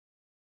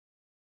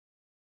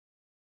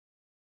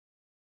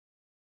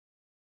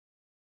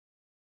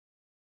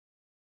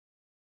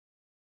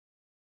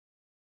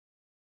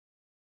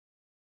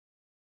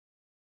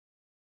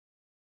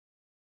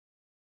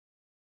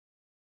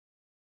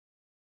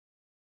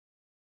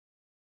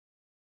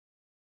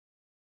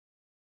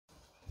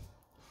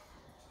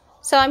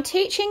So I'm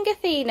teaching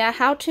Athena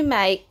how to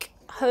make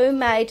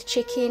homemade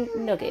chicken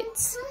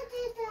nuggets.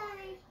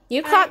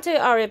 You can't do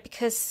it, Aria,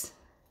 because...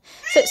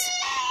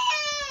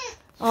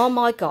 Oh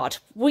my God.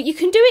 Well, you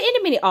can do it in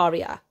a minute,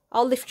 Aria.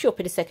 I'll lift you up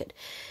in a second.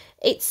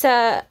 It's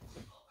a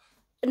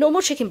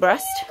normal chicken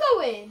breast. Where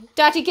are you going?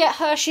 Daddy, get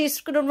her.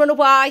 She's going to run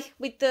away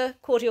with the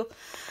cordial.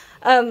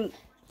 So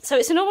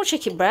it's a normal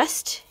chicken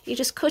breast. You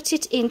just cut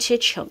it into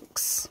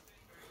chunks.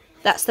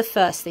 That's the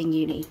first thing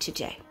you need to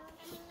do.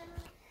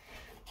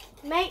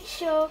 Make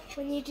sure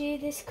when you do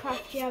this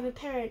craft you have a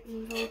parent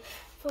involved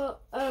for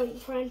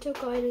parental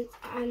guidance,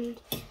 and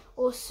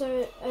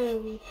also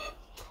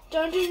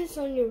don't do this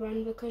on your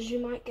own because you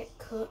might get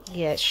cut.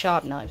 Yeah, it's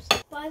sharp knives.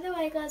 By the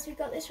way, guys, we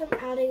got this from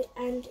Aldi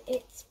and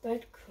it's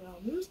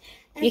breadcrumbs.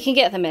 And you can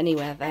get them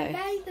anywhere though. And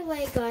by the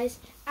way, guys,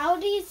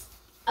 Aldi's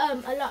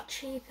a lot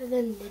cheaper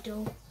than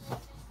Lidl.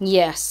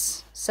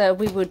 Yes, so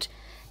we would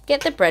get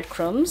the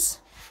breadcrumbs.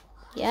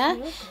 Yeah,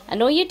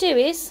 and all you do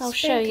is, I'll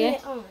show you.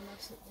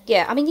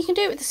 Yeah, I mean, you can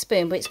do it with a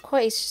spoon, but it's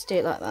quite easy to do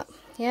it like that.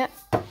 Yeah.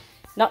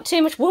 Not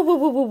too much. Woo, woo,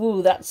 woo, woo,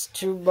 woo. That's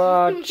too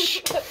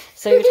much.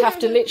 So you'd have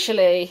to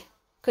literally,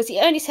 because it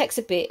only takes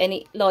a bit and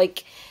it,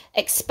 like,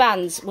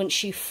 expands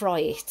once you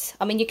fry it.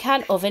 I mean, you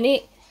can oven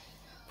it,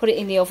 put it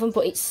in the oven,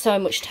 but it's so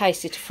much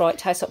tastier to fry. It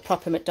tastes like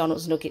proper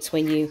McDonald's nuggets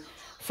when you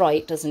fry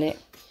it, doesn't it?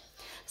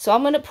 So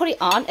I'm going to put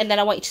it on, and then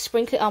I want you to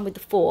sprinkle it on with the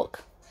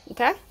fork.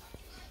 Okay?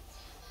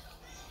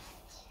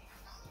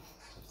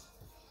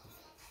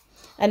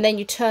 And then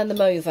you turn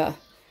them over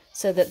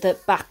so that the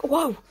back,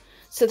 whoa,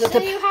 so that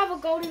you have a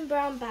golden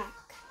brown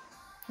back.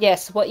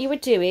 Yes, what you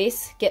would do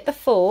is get the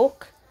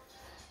fork,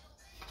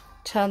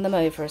 turn them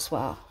over as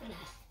well.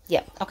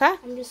 Yeah, okay?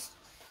 I'm just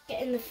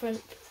getting the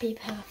front to be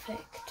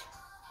perfect.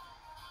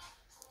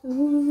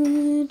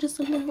 Ooh, just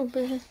a little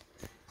bit.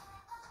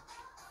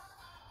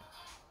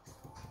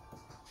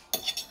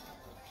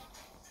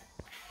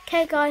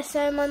 Okay, guys,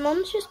 so my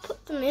mum's just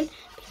put them in.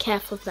 Be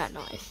careful with that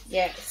knife.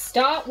 Yeah,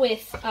 start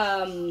with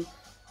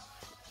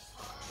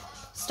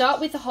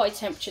the high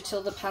temperature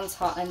till the pan's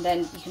hot, and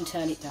then you can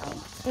turn it down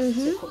so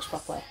it cooks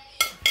properly.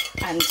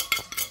 And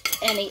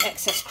any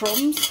excess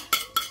crumbs,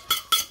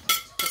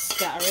 just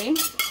scatter in.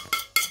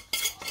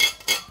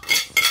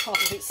 Half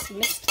of it's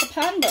missed the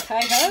pan, but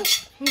hey ho.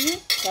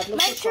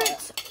 Make sure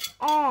it's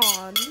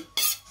on.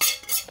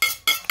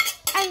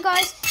 And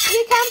guys,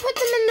 you can put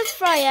them in the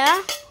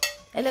fryer.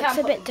 It looks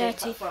a bit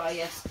dirty. Fryer,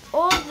 yes.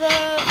 Or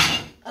the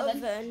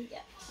oven.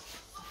 Yeah.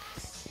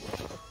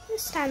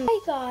 Stand. Hey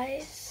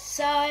guys,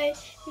 so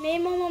me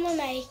and my mum are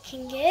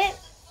making it.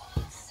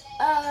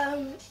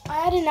 I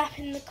had a nap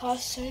in the car,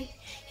 so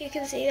you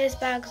can see there's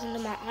bags under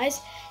my eyes.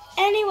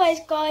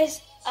 Anyways,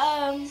 guys,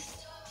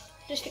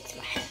 just fixing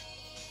my hair.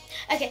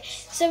 Okay,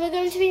 so we're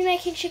going to be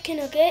making chicken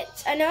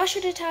nuggets. I know I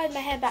should have tied my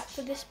hair back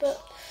for this,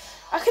 but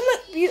I can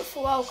look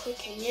beautiful while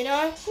cooking, you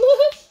know?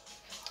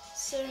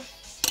 So,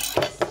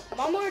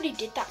 Mum already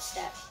did that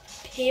step,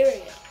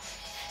 period.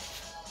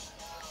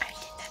 I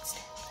did that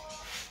step.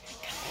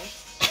 Okay.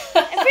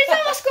 Every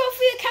time I scroll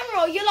through your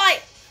camera, you're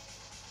like...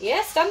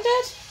 Yeah,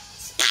 standard.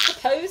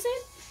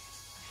 Posing.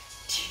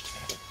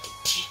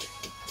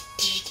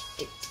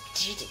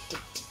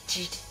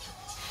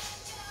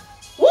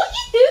 What are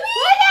you doing?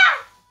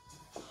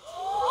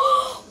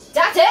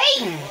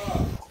 Daddy!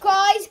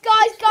 Guys,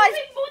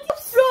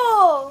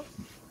 floor!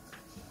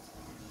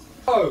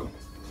 Oh!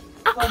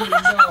 Oh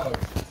no!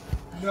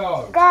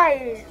 No!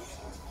 Guys!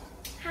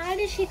 How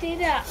did she do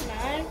that,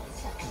 man?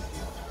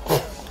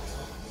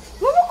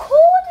 We're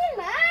recording,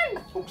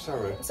 man! Oh,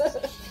 sorry.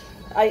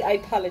 I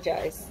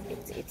apologise.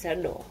 It's a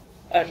no.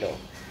 A no.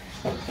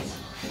 Hopefully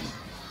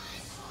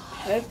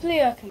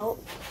I can... Oh.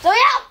 So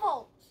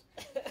helpful!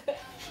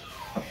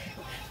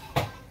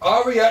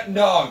 Aria,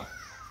 no!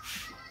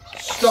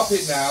 Stop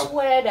it now.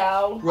 Swear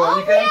down. Right,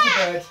 you're going to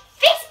bed.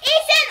 This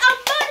isn't a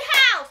fun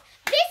house!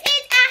 This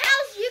is a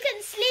house you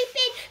can sleep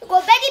in. Go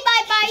beddy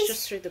bye-bye. She's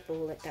just threw the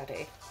ball at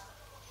Daddy.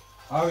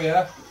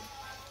 Aria,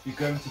 you're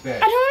going to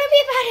bed. I don't want to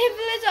be a bad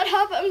influence on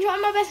her, but I'm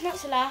trying my best not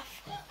to laugh.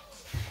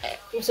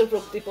 It was a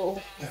rugby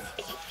ball. It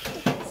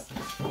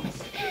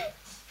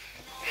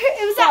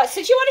was that. Right,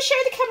 so do you want to show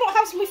the camera what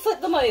happens when we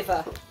flip them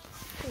over?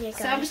 Yeah,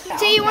 so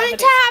you want it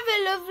to have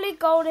a lovely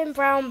golden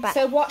brown back.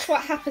 So watch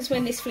what happens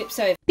when this flips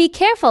over. Be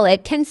careful,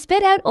 it can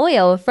spit out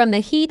oil from the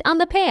heat on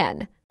the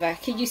pan.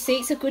 Can you see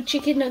it's a good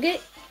chicken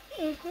nugget?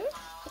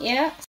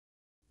 Yeah.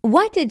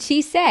 What did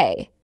she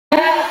say?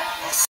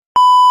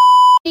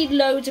 Need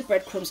loads of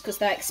breadcrumbs because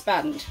they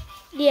expand.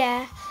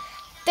 Yeah.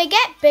 They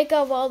get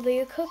bigger while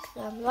you cook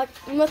them, like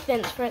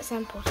muffins, for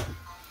example.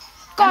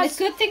 And the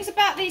good things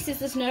about this is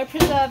there's no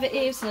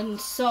preservatives and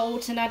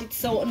salt and added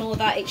salt and all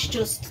that. It's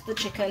just the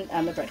chicken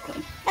and the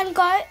breadcrumb. And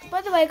guys, by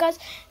the way, guys,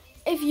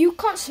 if you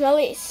can't smell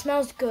it, it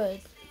smells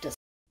good.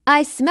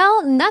 I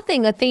smell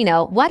nothing,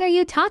 Athena. What are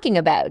you talking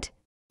about?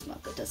 It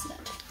smells good, doesn't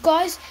it?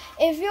 Guys,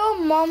 if your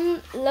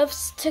mum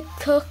loves to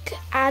cook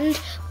and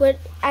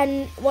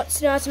wants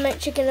to know how to make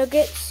chicken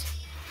nuggets,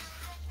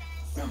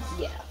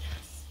 yeah,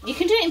 you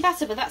can do it in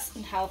batter, but that's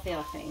unhealthy,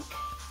 I think.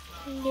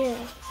 Yeah.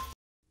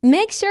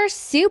 Make sure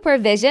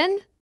supervision.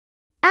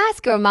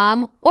 Ask your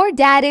mom or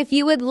dad if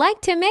you would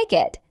like to make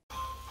it.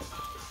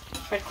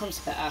 Breadcrumbs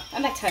are better,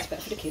 and they taste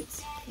better for the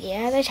kids.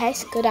 Yeah, they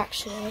taste good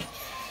actually.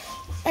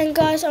 And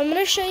guys, I'm going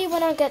to show you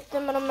when I get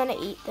them and I'm going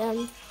to eat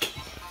them.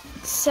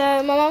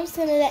 So my mom's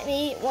going to let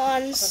me eat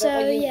one, so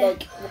yeah.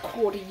 Like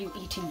recording you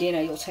eating dinner,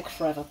 you'll take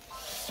forever.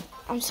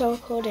 I'm still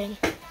recording.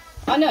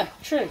 I know,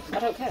 true, I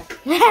don't care.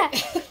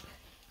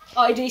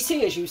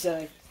 IDC, as you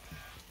say.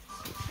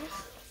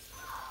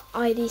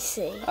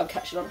 IDC. I'm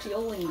catching on to your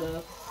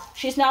lingo.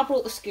 She's now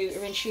brought the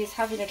scooter in, she's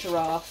having a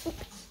giraffe.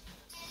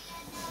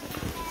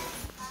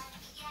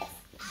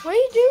 What are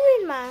you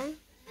doing, man?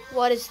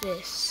 What is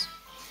this?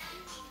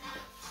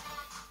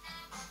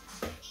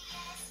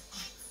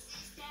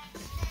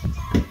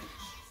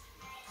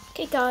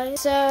 Okay, guys,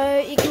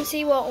 so you can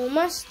see we're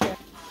almost done.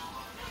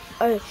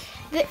 Oh,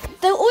 the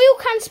oil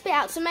can spit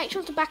out, so make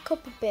sure to back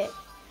up a bit,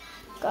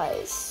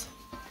 guys.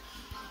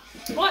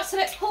 Right, so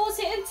let's pause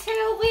it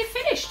until we're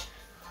finished.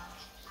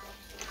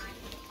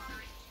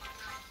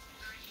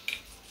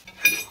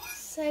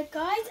 So,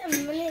 guys,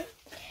 I'm gonna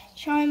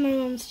try my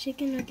mum's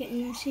chicken nugget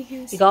in there. She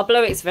can. You gotta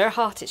blow it, it's very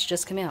hot, it's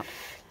just coming out.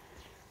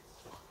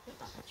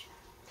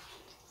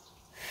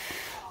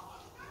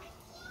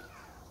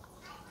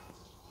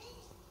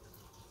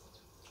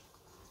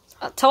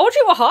 I told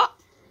you we're hot.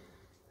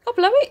 I'll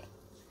blow it.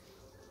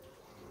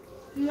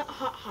 I'm not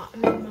hot.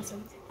 I'm in my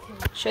something.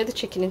 Show the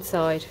chicken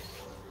inside.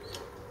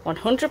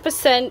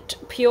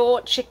 100%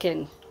 pure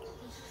chicken.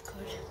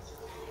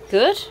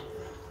 Good.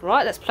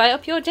 Right, let's play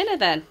up your dinner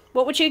then.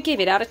 What would you give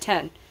it out of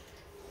 10?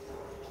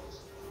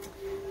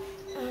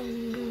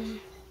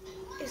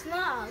 It's not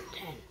out of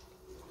 10.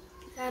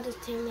 It's out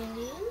of 2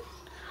 million.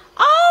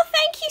 Oh,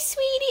 thank you,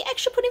 sweetie.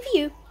 Extra pudding for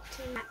you.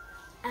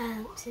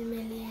 2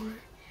 million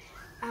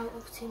out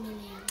of 2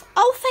 million.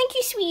 Oh, thank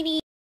you, sweetie.